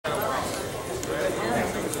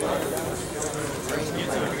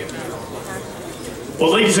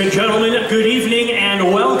Well, ladies and gentlemen, good evening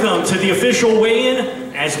and welcome to the official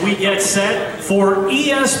weigh-in as we get set for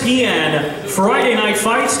ESPN Friday Night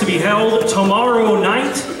Fights to be held tomorrow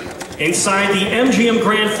night inside the MGM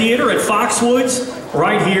Grand Theater at Foxwoods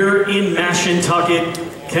right here in Mashantucket,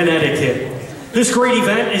 Connecticut. This great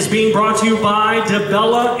event is being brought to you by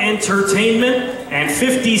DeBella Entertainment and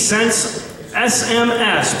 50 Cents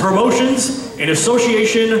SMS Promotions in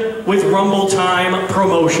association with Rumble Time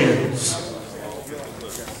Promotions.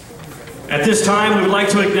 At this time, we would like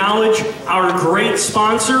to acknowledge our great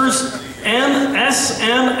sponsors,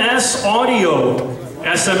 SMS Audio.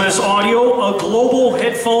 SMS Audio, a global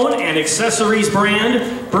headphone and accessories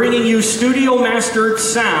brand, bringing you studio-mastered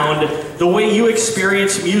sound the way you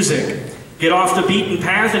experience music. Get off the beaten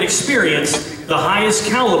path and experience the highest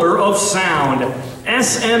caliber of sound.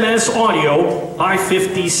 SMS Audio by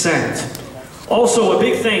 50 Cent. Also, a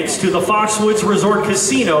big thanks to the Foxwoods Resort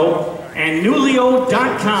Casino and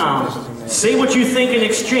Nulio.com. Say what you think in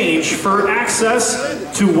exchange for access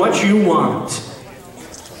to what you want.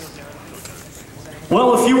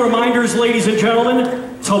 Well, a few reminders, ladies and gentlemen.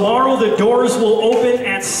 Tomorrow the doors will open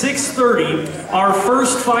at 6:30. Our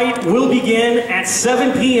first fight will begin at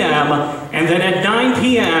 7 p.m. and then at 9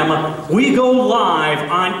 p.m. we go live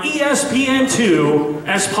on ESPN2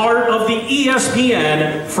 as part of the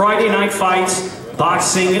ESPN Friday Night Fights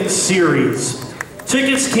Boxing Series.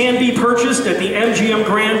 Tickets can be purchased at the MGM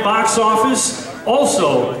Grand box office,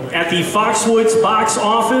 also at the Foxwoods box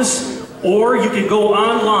office, or you can go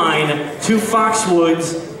online to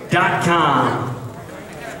foxwoods.com.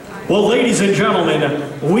 Well, ladies and gentlemen,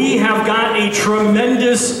 we have got a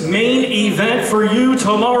tremendous main event for you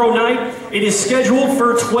tomorrow night. It is scheduled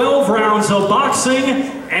for 12 rounds of boxing,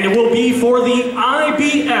 and it will be for the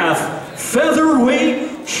IBF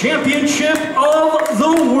Featherweight Championship of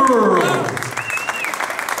the World.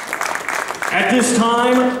 At this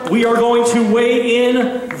time, we are going to weigh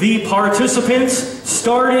in the participants,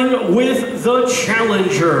 starting with the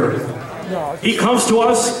challenger. He comes to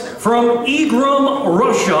us from Igrum,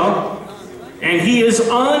 Russia, and he is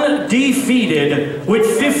undefeated with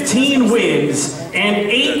 15 wins, and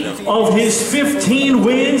 8 of his 15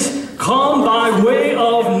 wins come by way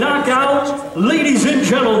of knockout. Ladies and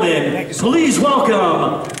gentlemen, please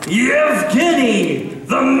welcome Dib-Evgeny,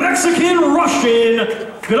 the Mexican-Russian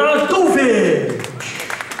Gradovich.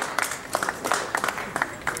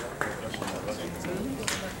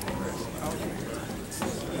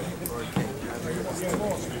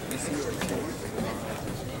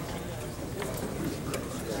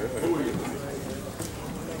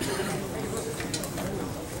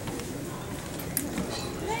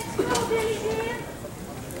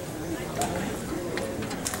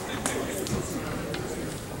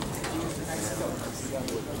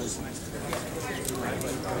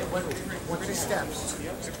 What's the steps?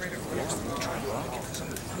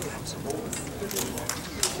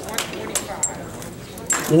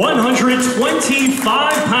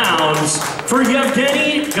 125 pounds for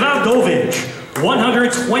Dib-Evgeny Gradovich.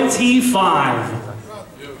 125.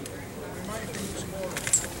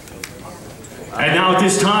 And now at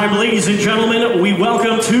this time, ladies and gentlemen, we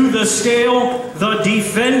welcome to the scale the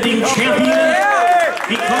defending champion.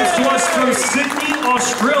 He comes to us from Sydney,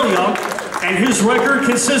 Australia, and his record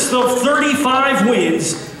consists of 35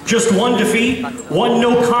 wins, just 1 defeat, 1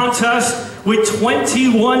 no contest, with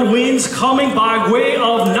 21 wins coming by way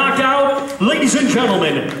of knockout. Ladies and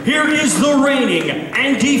gentlemen, here is the reigning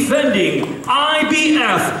and defending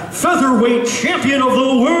IBF Featherweight Champion of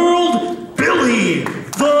the World, Billy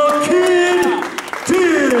the Kid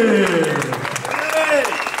Dib.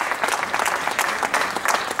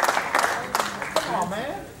 Come on,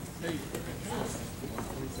 man.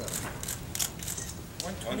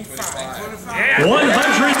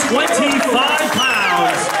 125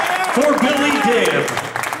 pounds for Billy Dib.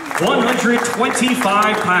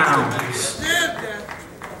 125 pounds.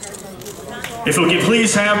 If we can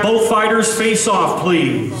please have both fighters face off,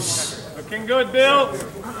 please. Looking good, Bill.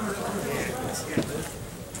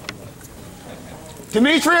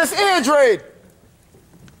 Demetrius Andrade.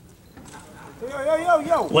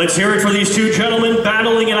 Yo. Let's hear it for these two gentlemen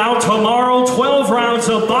battling it out tomorrow. 12 rounds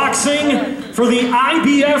of boxing for the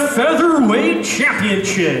IBF Featherweight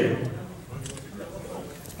Championship.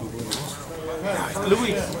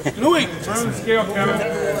 Louis. Turn the scale, Kevin.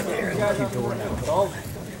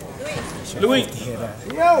 Louis.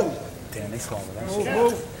 Yo. Damn, they swallowed that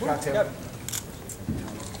shit.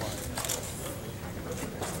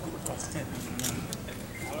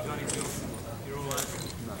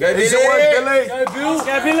 Good work, Billy. Go,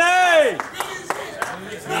 Billy.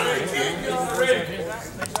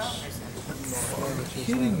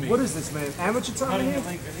 kidding me. What is this, man? Amateur time in here?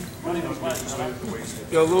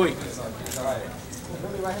 Yo, Louis.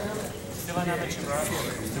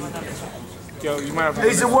 Yo, you might have to...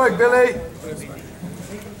 Decent work, Billy.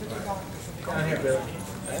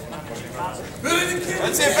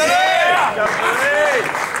 That's it, Billy!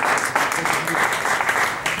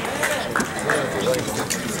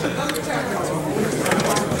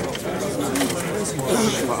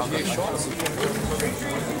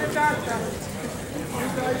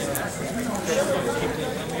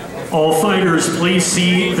 All fighters, please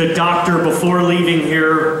see the doctor before leaving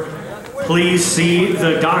here. Please see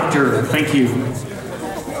the doctor. Thank you.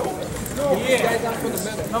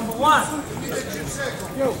 Number one.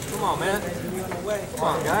 Come on, man. Come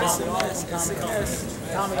on, guys.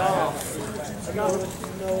 Count it off.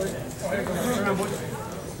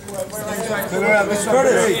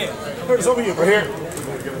 Curtis, over here. Right here.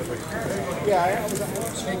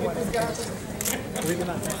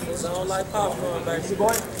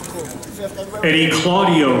 Eddie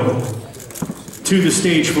Claudio, to the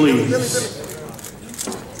stage, please.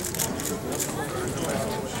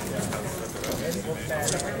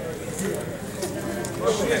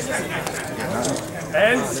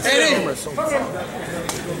 And Eddie!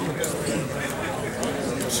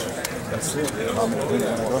 That's it.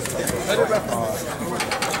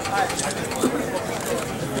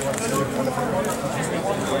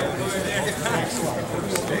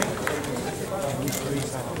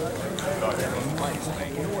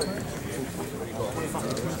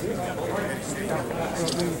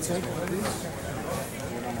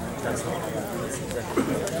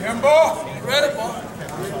 Jimbo, ready, boy?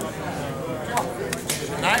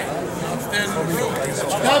 Night. Upstairs in the room.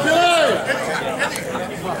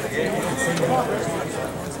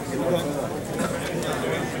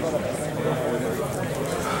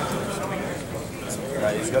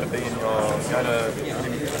 He's got to be in your,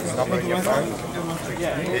 number in your phone.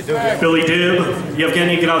 Billy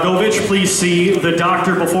Dib-Evgeny Gradovich, please see the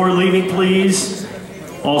doctor before leaving, please.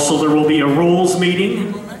 Also, there will be a rules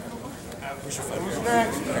meeting.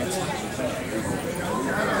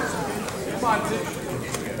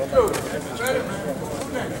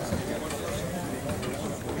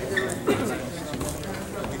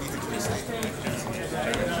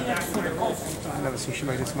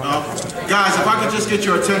 Guys, if I could just get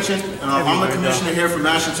your attention, I'm the commissioner here from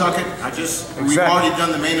Mashantucket. We've already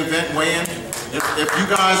done the main event weigh-in. If you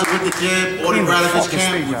guys are with the Dib or the Gradovich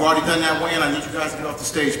camp, we've already done that weigh-in. I need you guys to get off the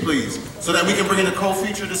stage, please, so that we can bring in the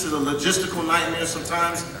co-feature. This is a logistical nightmare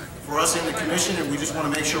sometimes for us in the commission, and we just want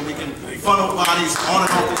to make sure we can funnel bodies on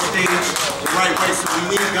and off the stage the right way. So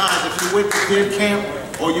we need guys, if you're with the Dib camp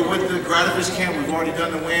or you're with the Gradovich camp, we've already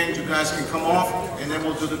done the weigh-in. You guys can come off, and then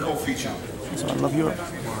we'll do the co-feature. So I love Europe.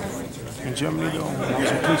 In Germany, though, when I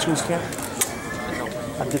was in Klitschko's camp,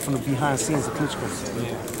 I did from the behind scenes of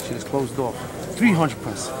Klitschko's. She was closed off. 300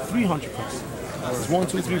 press. 300 press. There's 1,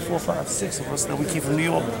 2, 3, 4, 5, 6 of us that we came from New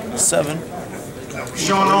York. 7.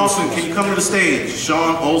 Sean Olsen, can you come to the stage?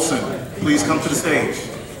 Sean Olsen, please come to the stage.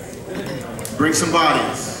 Bring some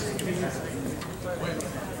bodies.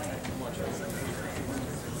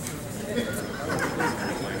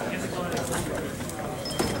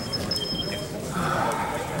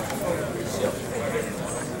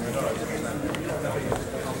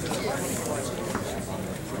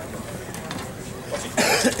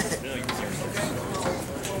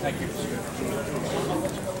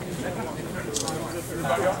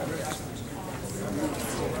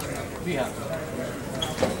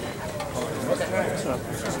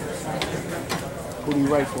 Who do you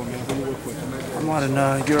write for, man? Who do you work with? I'm out in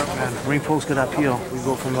Europe, man. Ring Post got up here. We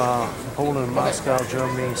go from Poland, Moscow,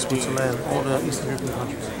 Germany, Switzerland, all the Eastern European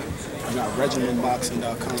countries. I got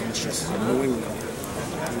regimentboxing.com. It's just New England.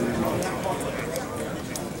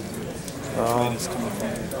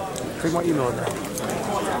 Take my email down.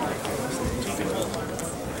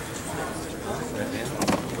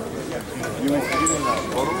 You in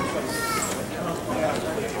photo?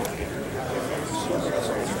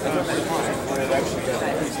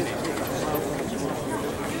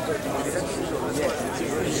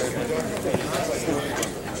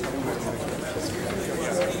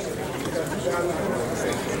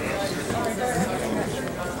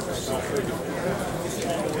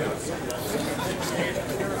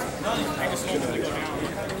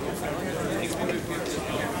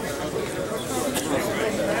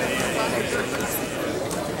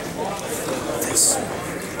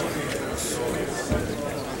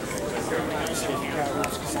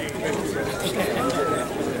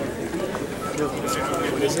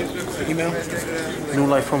 Email? New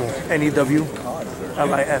Life Promo. NEW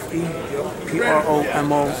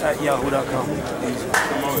LIFEPROMO@yahoo.com.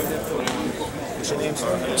 What's your name,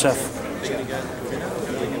 sir? Chef.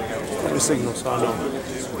 Let me signal so I know.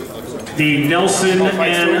 The Nelson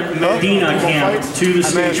and Medina camp to the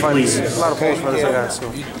stage, please. There's a lot of Polish brothers I got,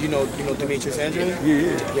 so. You know Demetrius Andre? Yeah.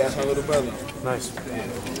 Yeah, that's my little brother. Nice.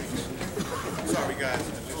 Sorry, guys.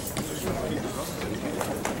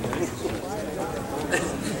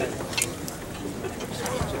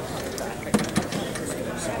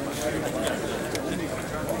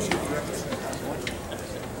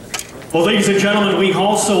 Well, ladies and gentlemen, we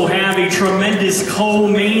also have a tremendous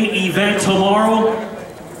co-main event tomorrow.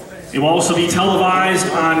 It will also be televised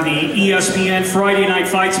on the ESPN Friday Night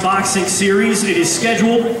Fights boxing series. It is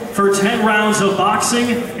scheduled for 10 rounds of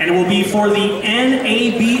boxing, and it will be for the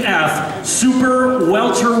NABF Super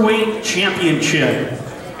Welterweight Championship.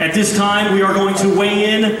 At this time, we are going to weigh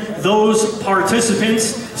in those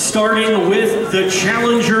participants, starting with the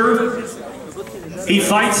challenger. He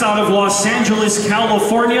fights out of Los Angeles,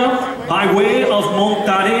 California, by way of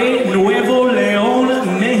Monterrey, Nuevo León,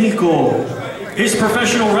 Mexico. His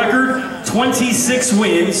professional record, 26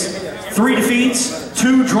 wins, 3 defeats,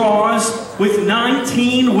 2 draws, with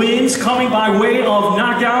 19 wins coming by way of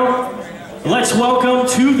knockout. Let's welcome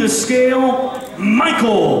to the scale,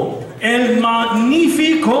 Michael El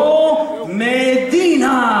Magnifico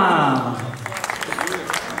Medina.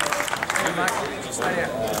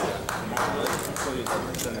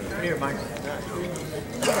 Here, Mike.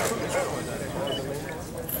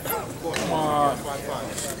 Come on.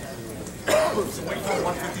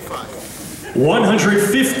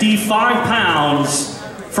 155 pounds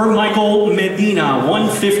for Michael Medina,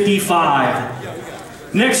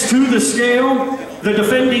 155. Next to the scale, the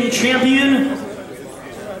defending champion.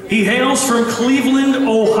 He hails from Cleveland,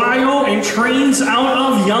 Ohio, and trains out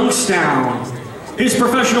of Youngstown. His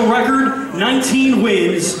professional record, 19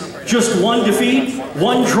 wins, just 1 defeat,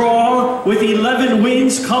 1 draw, with 11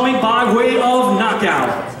 wins coming by way of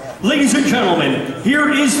knockout. Ladies and gentlemen,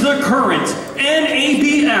 here is the current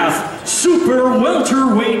NABF Super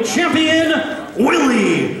Welterweight Champion,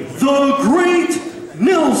 Willie the Great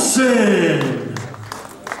Nelson.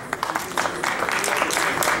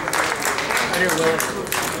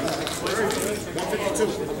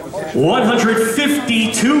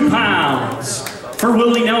 152 pounds for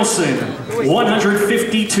Willie Nelson.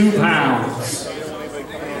 152 pounds.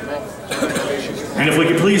 And if we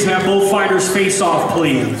could please have both fighters face off,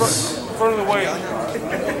 please. Front of the way.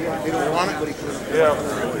 Yeah,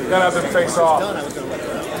 you gotta have them face off.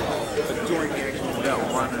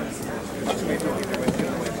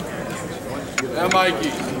 And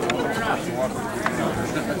Mikey.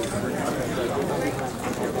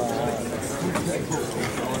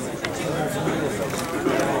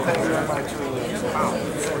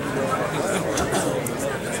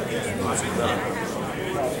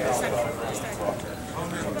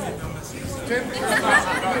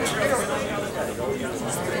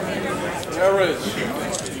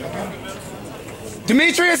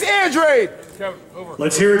 Demetrius Andre.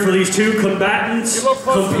 Let's hear it for these two combatants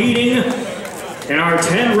competing in our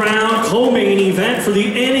 10-round co-main event for the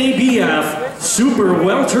NABF Super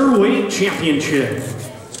Welterweight Championship.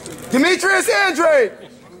 Demetrius Andre.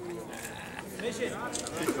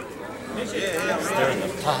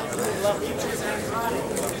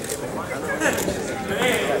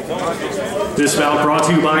 This bout brought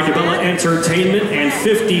to you by Cabela Entertainment and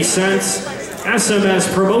 50 Cents SMS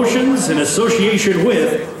Promotions in association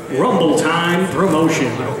with Rumble Time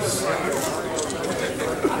Promotions.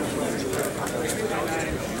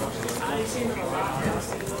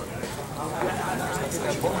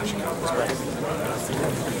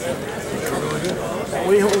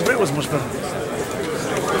 It was much better.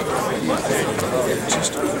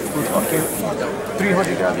 Just with fucking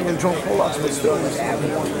 300 goddamn drunk pull-ups, but still.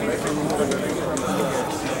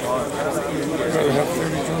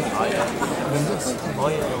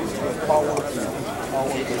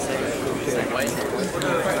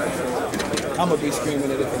 I'm gonna be screaming at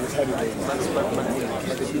it if it was heavyweight.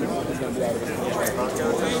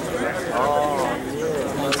 Oh,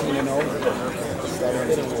 19-0. Started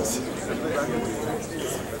hitting this.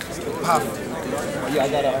 Pop. Yeah, I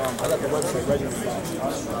got the website Regiment Box.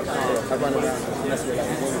 I run around and mess with like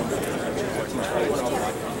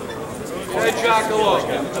Hey, Jackalo.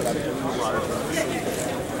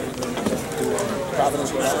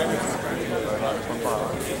 Providence, Rhode Island.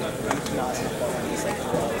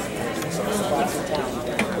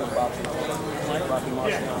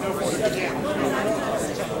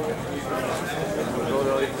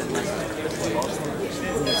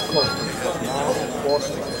 Yeah,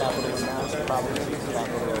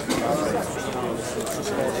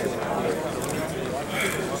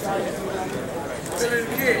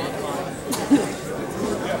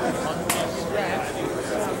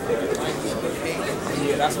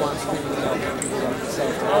 that's why I'm screaming out.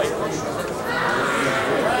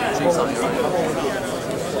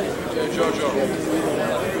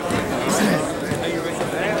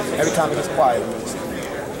 Every time it gets quiet.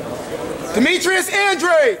 Demetrius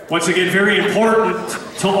Andre! Once again, very important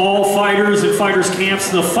to all fighters and fighters camps.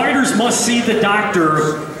 The fighters must see the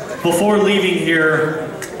doctor before leaving here.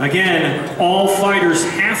 Again, all fighters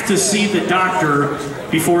have to see the doctor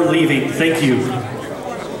before leaving. Thank you.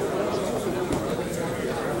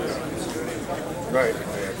 Right.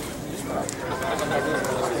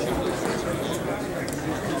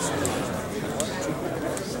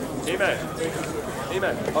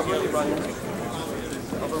 Amen. I'll really run.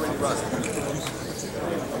 I'll really run.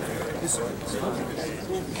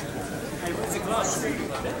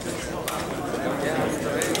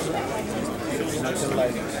 Nothing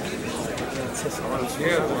like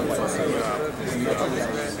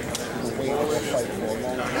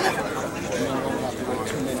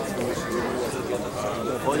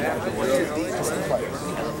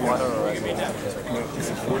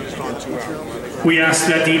We ask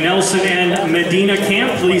that the Nelson and Medina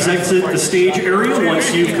camp please exit the stage area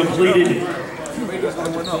once you've completed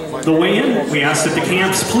the weigh-in. We ask that the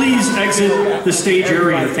camps please exit the stage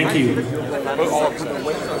area. Thank you.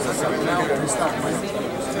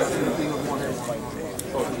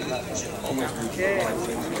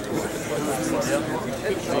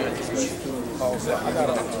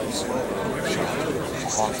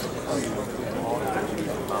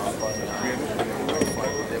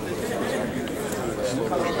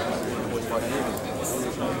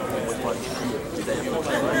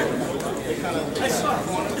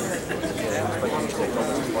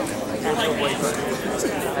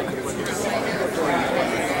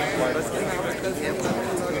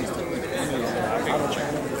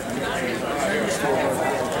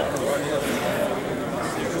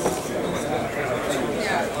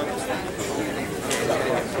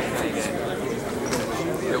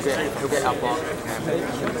 He'll get up on.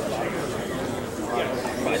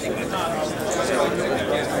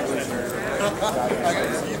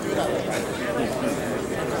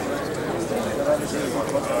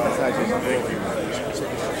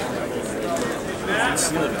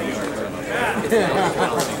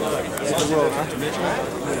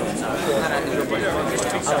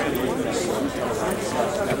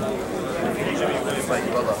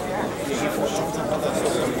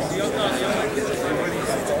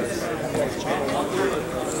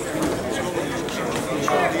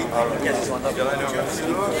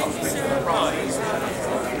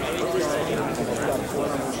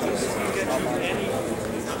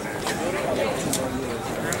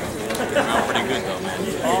 Pretty good though, man.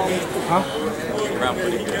 Huh? Round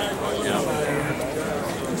pretty good. Yeah.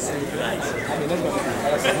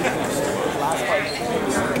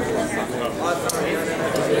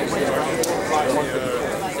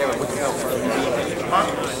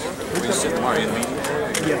 Were you sitting Mario in the meeting?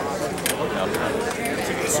 Yeah.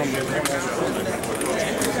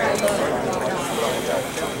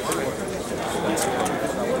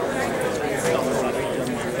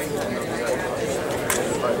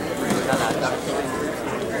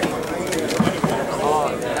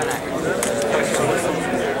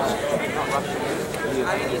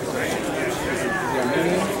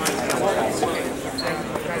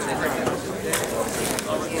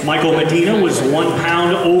 Michael Medina was 1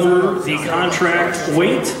 pound over the contract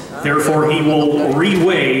weight. Therefore, he will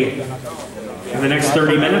re-weigh in the next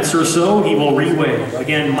 30 minutes or so. He will re-weigh.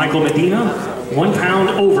 Again, Michael Medina, 1 pound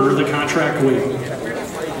over the contract weight.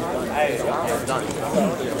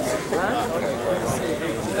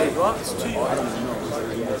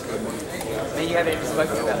 Do you have any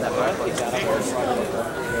perspective about that, bro?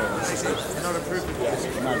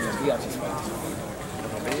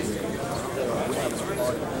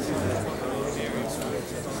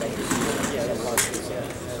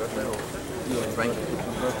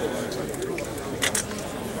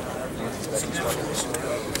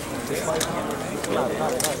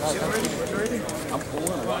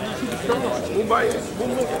 We'll buy it. I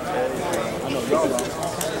know y'all are.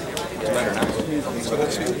 It's better now. So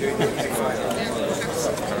that's it.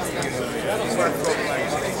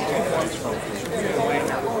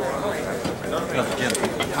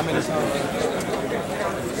 How many times?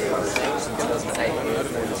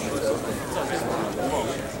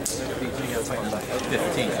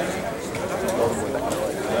 15.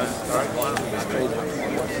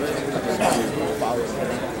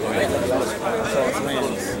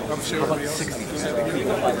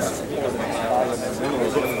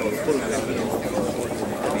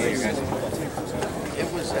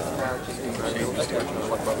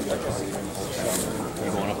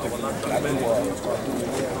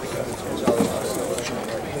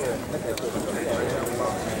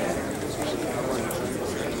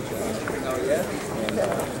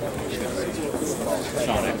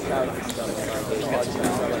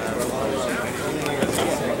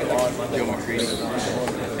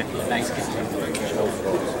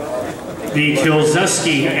 The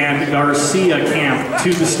Kilzeski and Garcia camp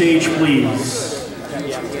to the stage, please.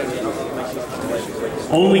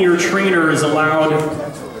 Only your trainer is allowed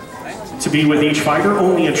to be with each fighter.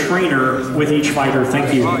 Only a trainer with each fighter.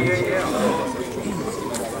 Thank you.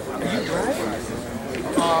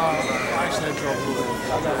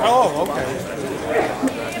 Oh, okay.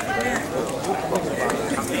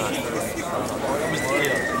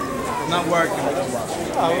 Not working.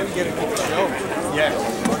 Oh, we get a good show. Yeah.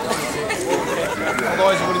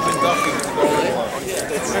 Otherwise, it would have been ducking to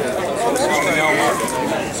go.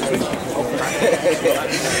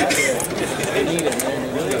 They need it, man.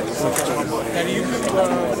 Have you doing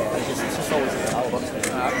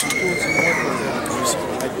some work with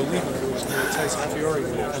I believe it was Tyson Fury.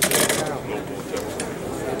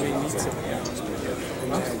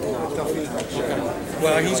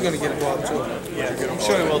 Well, he's going to get involved too. Yeah, I'm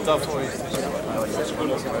sure he will. Tough for you.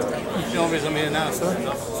 The only reason I'm here now, sir.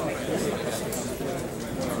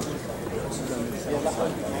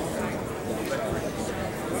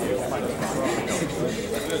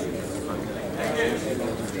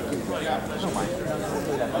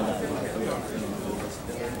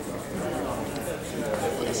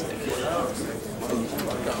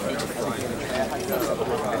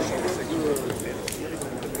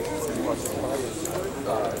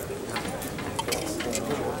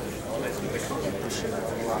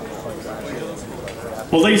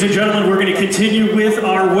 Well, ladies and gentlemen, we're going to continue with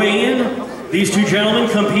our weigh-in. These two gentlemen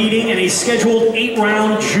competing in a scheduled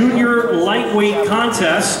 8-round junior lightweight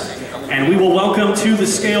contest. And we will welcome to the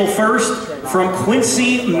scale first from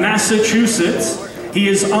Quincy, Massachusetts. He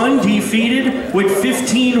is undefeated with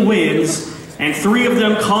 15 wins, and 3 of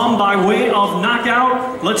them come by way of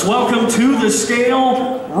knockout. Let's welcome to the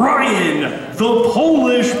scale, Ryan, the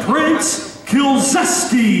Polish Prince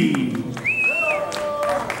Kilzeski.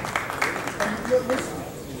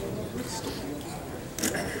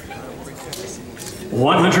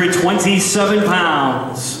 127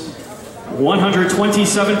 pounds.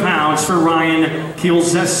 127 pounds for Ryan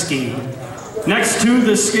Kilzeski. Next to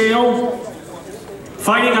the scale,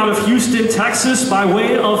 fighting out of Houston, Texas by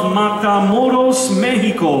way of Matamoros,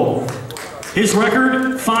 Mexico. His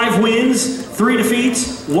record, 5 wins, 3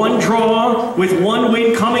 defeats, 1 draw, with 1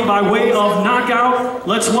 win coming by way of knockout.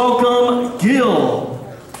 Let's welcome Gil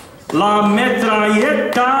La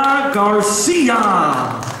Metralleta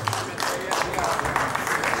Garcia.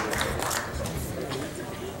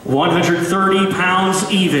 130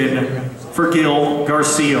 pounds even for Gil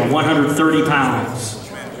Garcia, 130 pounds.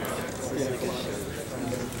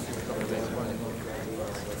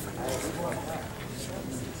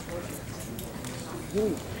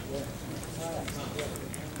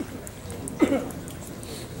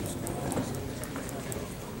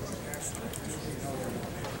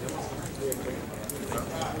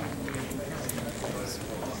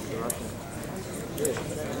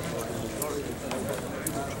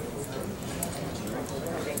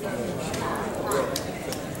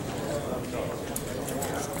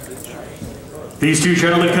 These two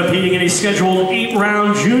gentlemen competing in a scheduled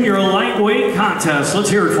 8-round junior lightweight contest. Let's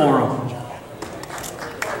hear it for them.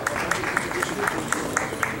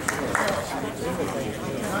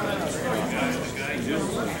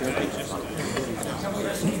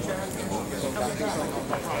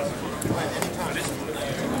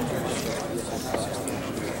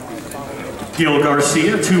 Gil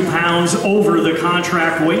Garcia, 2 pounds over the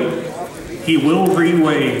contract weight. He will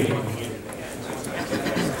re-weigh.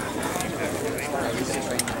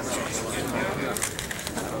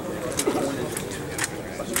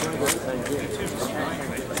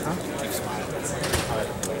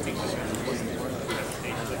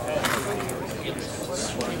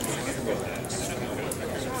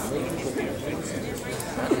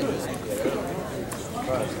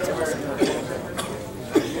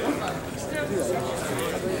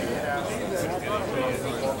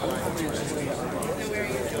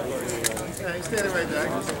 He's standing right there.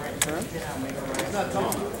 It's not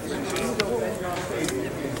Tom.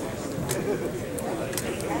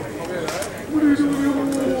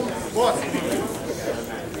 Boss.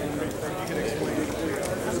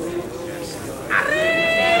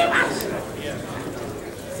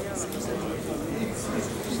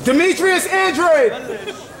 Demetrius Andrade.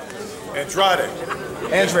 Andrade.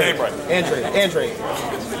 Andrade.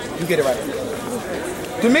 You get it right.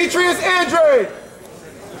 Demetrius Andrade.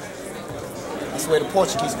 That's the way the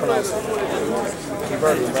Portuguese pronounce it.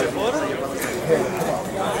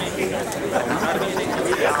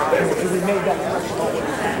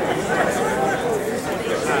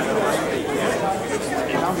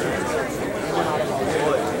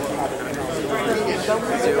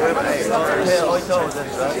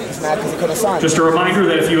 He's mad because he couldn't sign. Just a reminder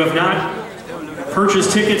that if you have not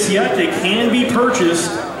purchased tickets yet, they can be purchased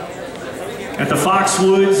at the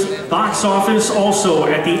Foxwoods box office, also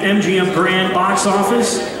at the MGM Grand box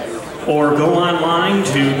office, or go online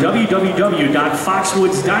to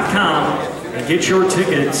www.foxwoods.com and get your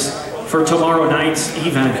tickets for tomorrow night's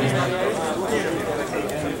event.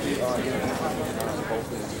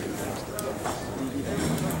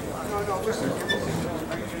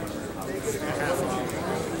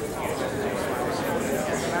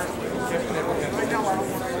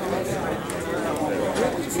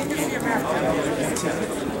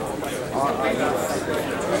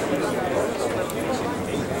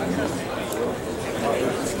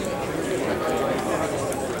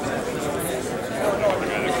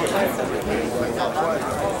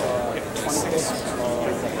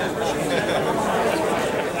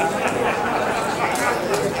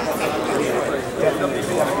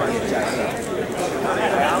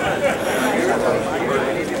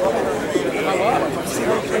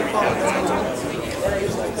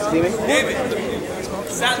 David,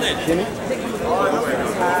 Saturday. Jimmy?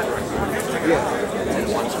 Yeah.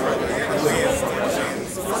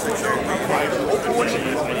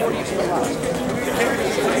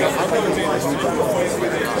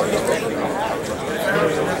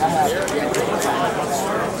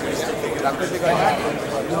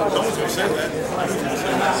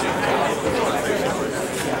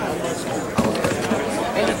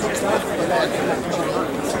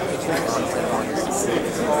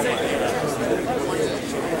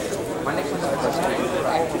 My next one's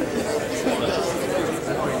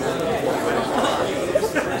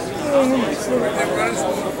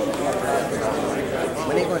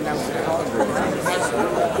when they go down to the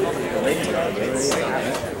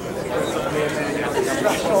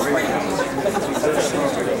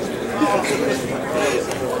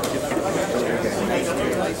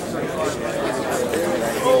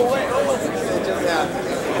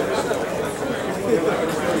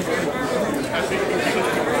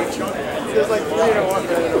There's like 3 in a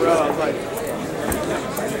row. I was like,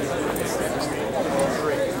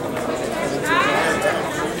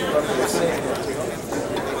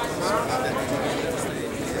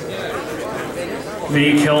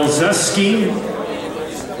 The Kelzeski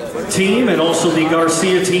team and also the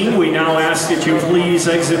Garcia team, we now ask that you please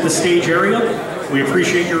exit the stage area. We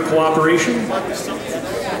appreciate your cooperation.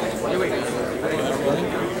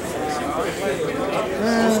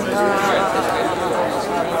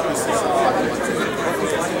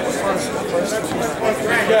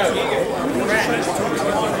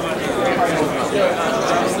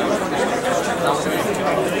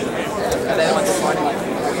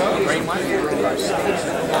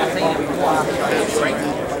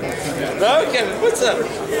 No, Kevin, what's up?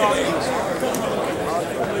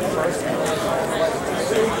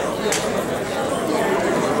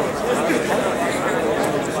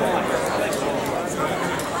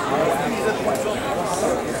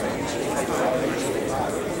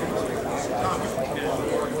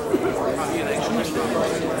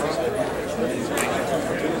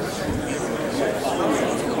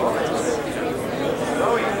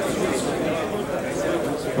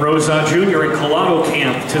 Rosa Jr. in Colado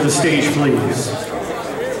camp to the stage, please.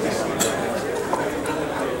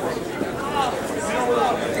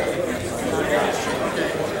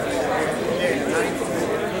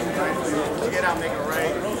 get out, make a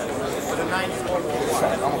right. For the 94.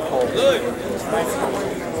 Good.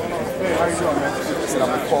 Hey, how you doing, man? I said I'm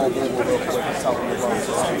gonna call Google real quick and tell them about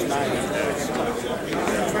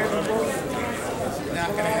Not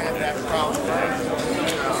gonna have that problem.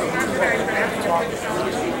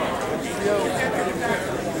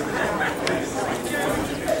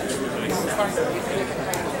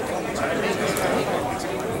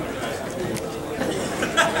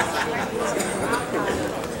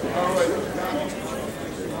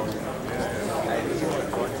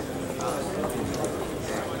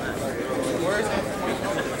 Where is it?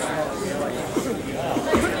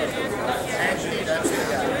 Actually, that's it.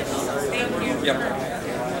 Yep.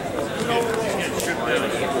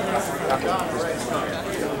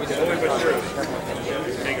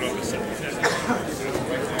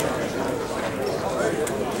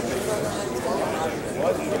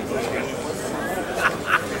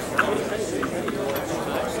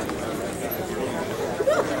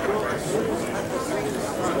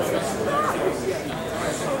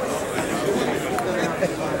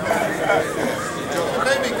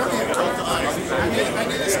 Baby, come here. I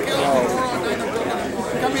need a skill.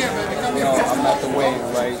 Come here, baby. Come here. I'm at the weigh-in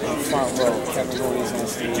right right front row. Kevin Louis on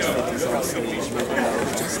stage, 50's on stage,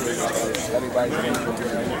 everybody's going to be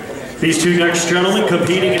right. These two next gentlemen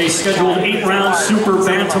competing in a scheduled 8-round super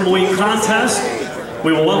bantamweight contest.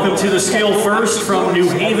 We will welcome to the scale first from New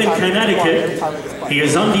Haven, Connecticut. He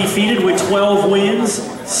is undefeated with 12 wins.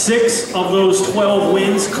 6 of those 12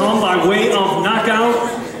 wins come by way of knockout.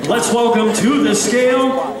 Let's welcome to the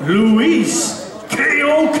scale, Luis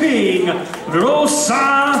K.O. King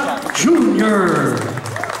Rosa Jr.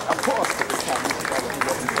 Of course,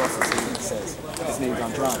 his name's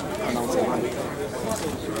Andrade.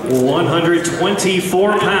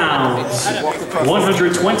 124 pounds.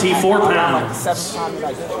 124 pounds.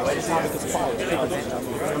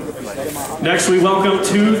 Next, we welcome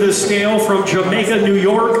to the scale from Jamaica, New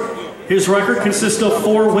York. His record consists of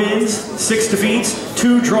 4 wins, 6 defeats,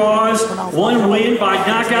 2 draws, 1 win by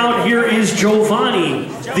knockout. Here is Giovanni,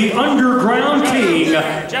 the Underground King,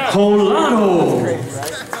 Colado.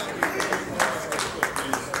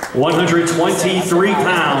 123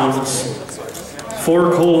 pounds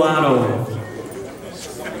for Colado.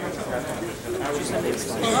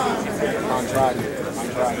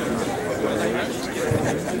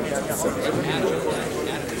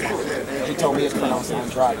 He told me it's pronounced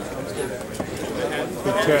Andrade.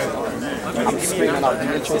 I'm screaming out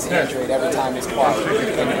Demetrius Andrade every time it's quiet.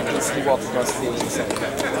 And he walks across the stage and says,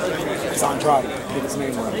 it's Andrade. Get his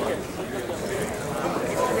name right.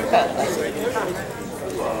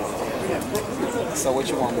 So what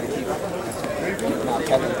you want me to keep? Now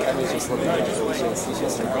Kevin's just looking at it. He's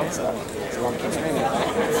just nervous. So you want me to keep screaming?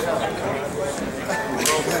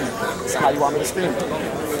 So how you want me to scream?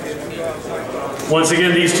 Once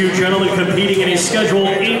again, these two gentlemen competing in a scheduled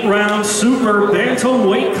 8-round super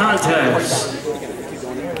bantamweight contest.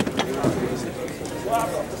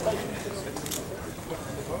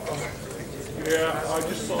 Yeah, I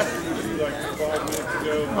just saw Jimmy Z like 5 minutes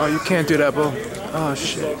ago. Oh, you can't do that, bro. Oh,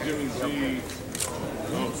 shit. I saw Jimmy Z.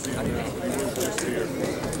 Oh, see, no,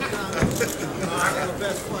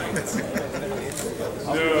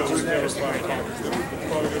 we've never found conference. It's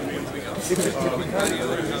probably going to be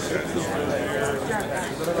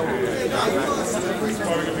it's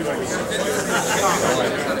probably going to be like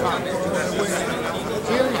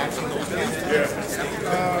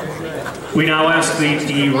We now ask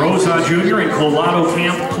the Rosa Jr. and Colado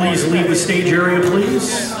camp, please leave the stage area,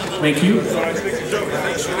 please. Thank you.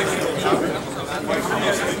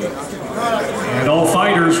 And all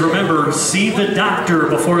fighters, remember, see the doctor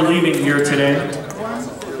before leaving here today.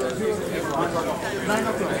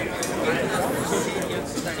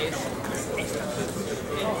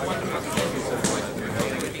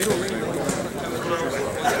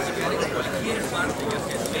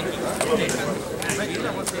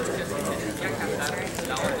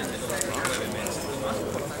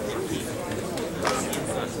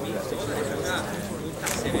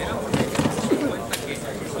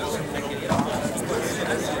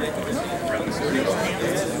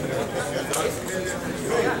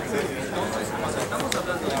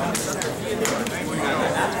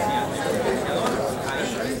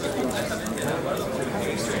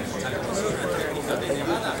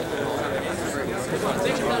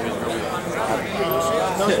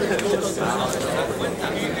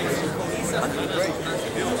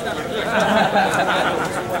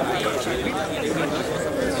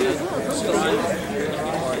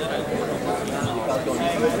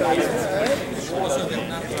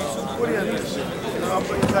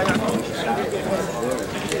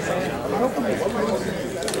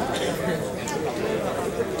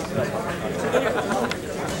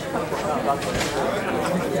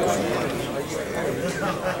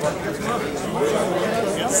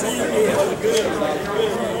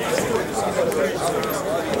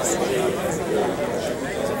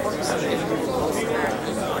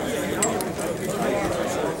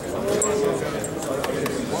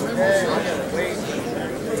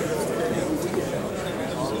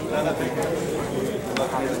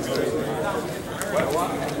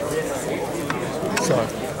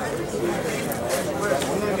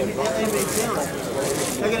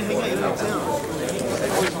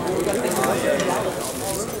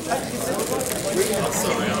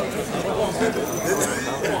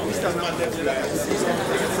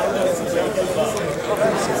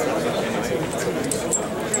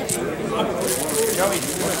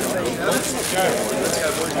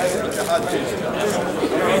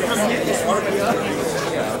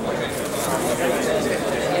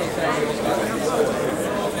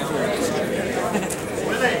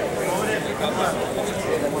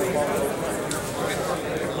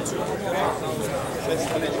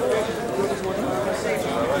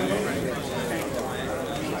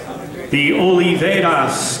 the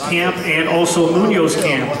Oliveras camp and also Munoz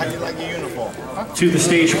camp How do you like your uniform? to the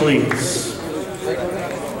stage, please.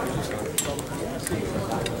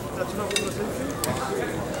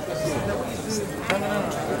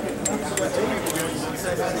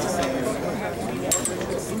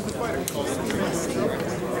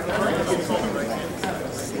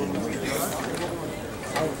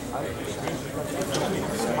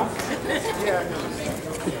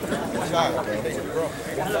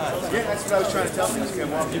 Yeah, that's what I was trying to tell you. Just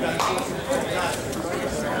come walk you back.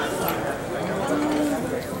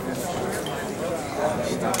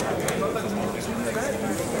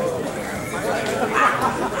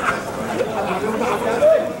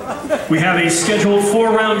 We have a scheduled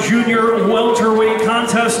 4-round junior welterweight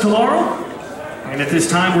contest tomorrow. And at this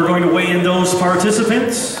time, we're going to weigh in those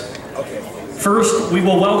participants. First, we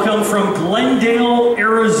will welcome from Glendale,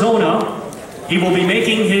 Arizona. He will be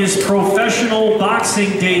making his professional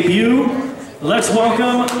boxing debut. Let's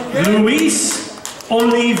welcome Luis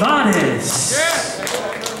Olivares.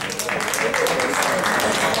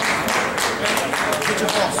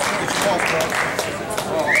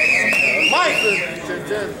 Mike!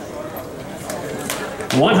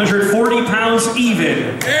 140 pounds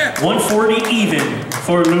even. 140 even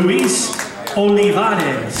for Luis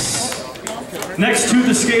Olivares. Next to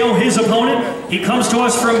the scale, his opponent. He comes to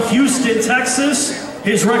us from Houston, Texas.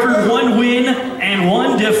 His record, 1 win and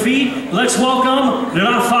 1 defeat. Let's welcome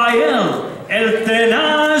Rafael El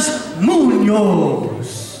Tenaz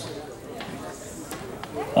Munoz.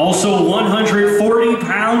 Also 140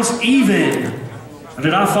 pounds even.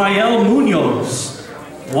 Rafael Munoz,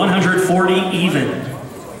 140 even.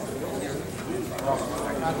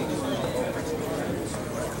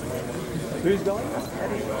 Who's going?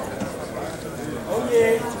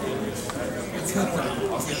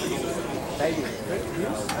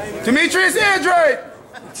 Demetrius Andrade!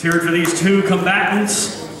 Let's hear it for these two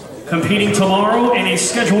combatants competing tomorrow in a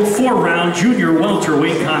scheduled 4-round junior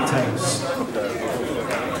welterweight contest.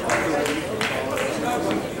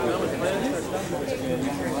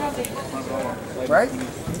 Right?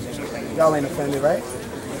 Y'all ain't offended, right?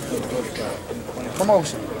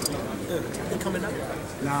 Promotion.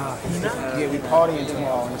 Nah, yeah, we partying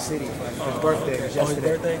tomorrow in the city. His birthday was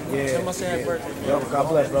yesterday. Yeah. Tell him I said happy birthday. Yo, God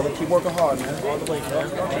bless, brother. Keep working hard, man. All the way, bro.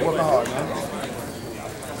 Keep working hard, man.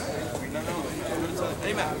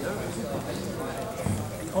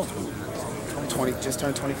 Oh, 20, just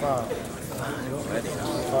turned 25.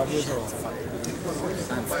 25 years old.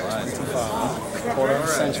 25. Quarter of a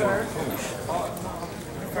century.